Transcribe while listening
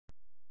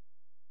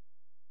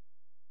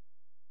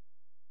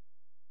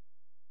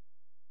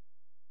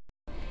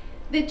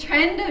The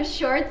trend of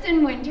shorts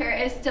in winter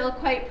is still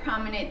quite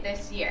prominent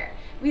this year.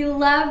 We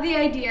love the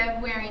idea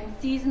of wearing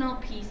seasonal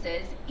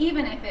pieces,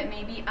 even if it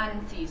may be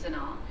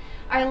unseasonal.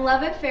 Our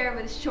love affair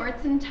with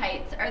shorts and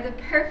tights are the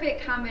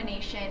perfect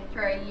combination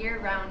for a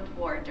year-round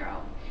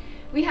wardrobe.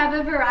 We have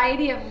a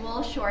variety of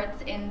wool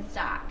shorts in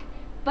stock,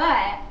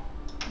 but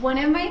one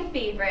of my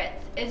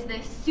favorites is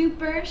the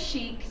super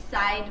chic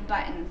side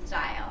button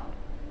style.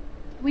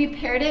 We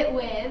paired it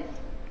with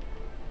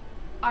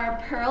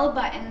our pearl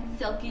button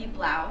silky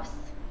blouse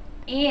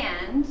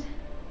and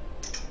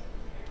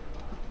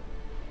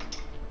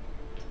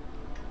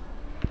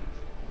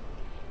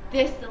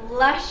this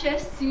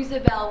luscious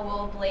Suzabelle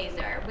wool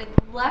blazer with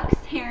luxe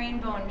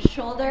herringbone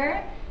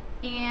shoulder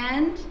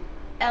and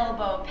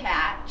elbow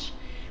patch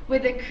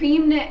with a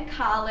cream knit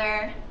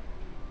collar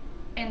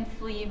and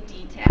sleeve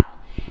detail.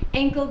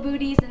 Ankle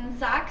booties and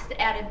socks to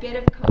add a bit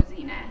of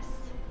coziness.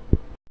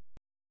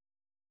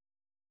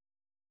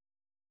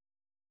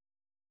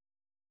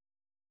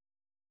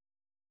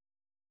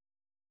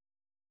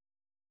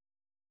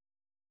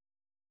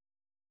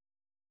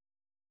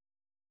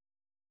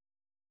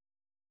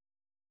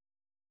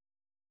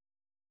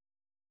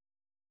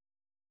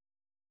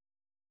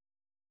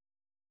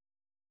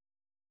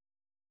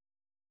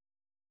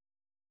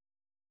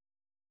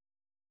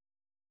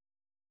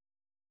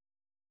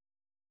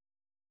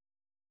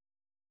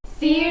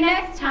 See you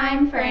next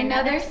time for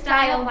another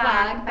style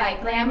vlog by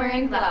Glamour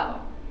and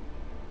Glow.